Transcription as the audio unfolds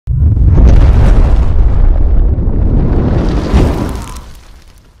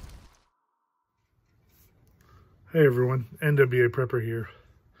Hey everyone, NWA Prepper here,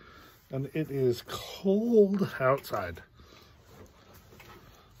 and it is cold outside,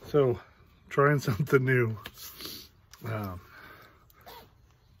 so trying something new.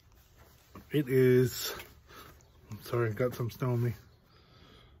 Sorry, I got some snow on me.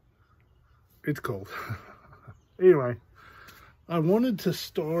 It's cold. Anyway, I wanted to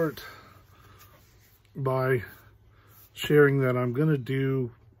start by sharing that I'm going to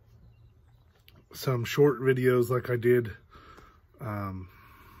do some short videos like I did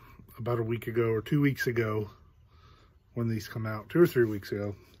about a week ago or 2 weeks ago when these come out, 2 or 3 weeks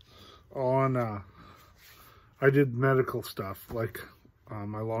ago, on I did medical stuff like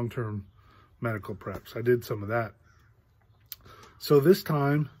my long-term medical preps. I did some of that. So this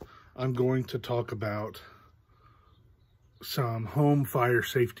time I'm going to talk about some home fire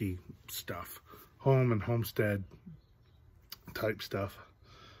safety stuff, home and homestead type stuff.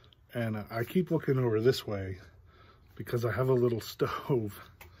 And I keep looking over this way because I have a little stove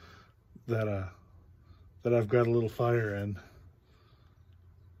that I've got a little fire in,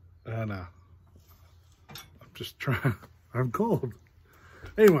 and I'm just trying. I'm cold.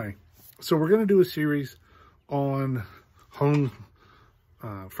 Anyway, so we're gonna do a series on home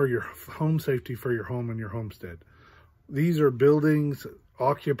for your home safety for your home and your homestead. These are buildings,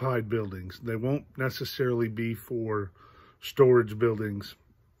 occupied buildings. They won't necessarily be for storage buildings,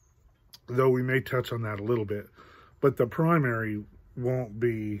 though we may touch on that a little bit, but the primary won't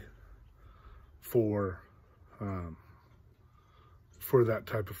be for that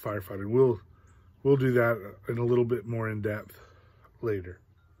type of firefighting. We'll do that in a little bit more in depth later.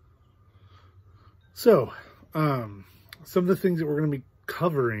 So, some of the things that we're going to be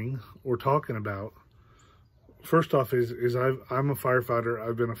covering or talking about, first off is I'm a firefighter.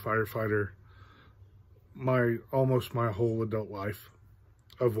 I've been a firefighter almost my whole adult life,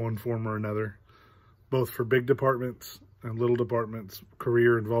 of one form or another, both for big departments and little departments,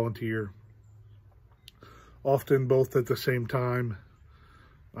 career and volunteer, often both at the same time.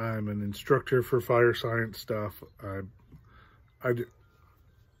 I'm an instructor for fire science stuff.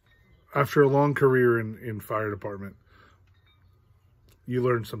 After a long career in fire department, you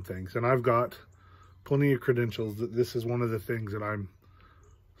learn some things, and I've got plenty of credentials that this is one of the things that I'm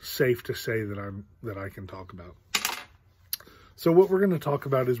safe to say that I can talk about. So what we're going to talk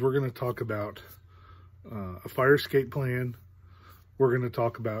about is we're going to talk about a fire escape plan. We're going to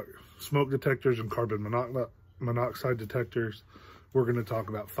talk about smoke detectors and carbon monoxide detectors. We're going to talk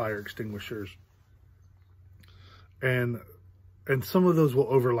about fire extinguishers. And some of those will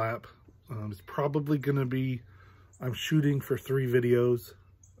overlap. It's probably going to be, I'm shooting for 3 videos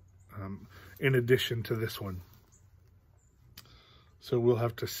in addition to this one. So we'll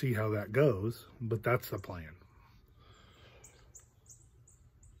have to see how that goes, but that's the plan.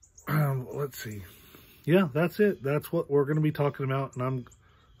 Let's see. Yeah, that's it. That's what we're going to be talking about. And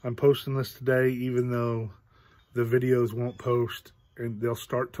I'm posting this today, even though the videos won't post, and they'll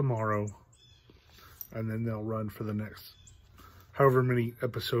start tomorrow, and then they'll run for the next however many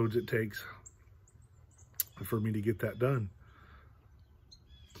episodes it takes for me to get that done,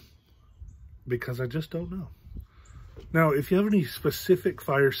 because I just don't know. Now, if you have any specific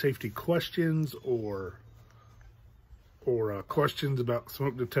fire safety questions or questions about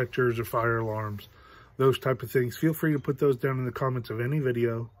smoke detectors or fire alarms, those type of things, feel free to put those down in the comments of any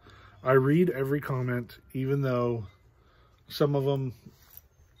video. I read every comment, even though some of them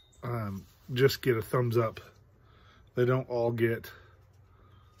just get a thumbs up. They don't all get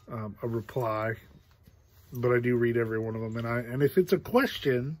a reply, but I do read every one of them. And if it's a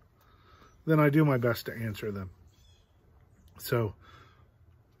question, then I do my best to answer them. So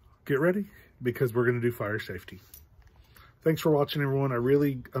get ready, because we're going to do fire safety. Thanks for watching, everyone.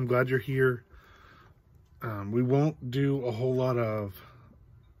 I'm glad you're here. We won't do a whole lot of,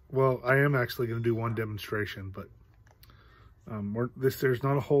 well, I am actually going to do one demonstration, but there's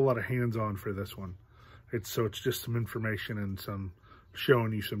not a whole lot of hands-on for this one. It's just some information and some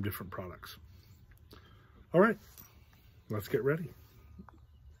showing you some different products. All right, let's get ready.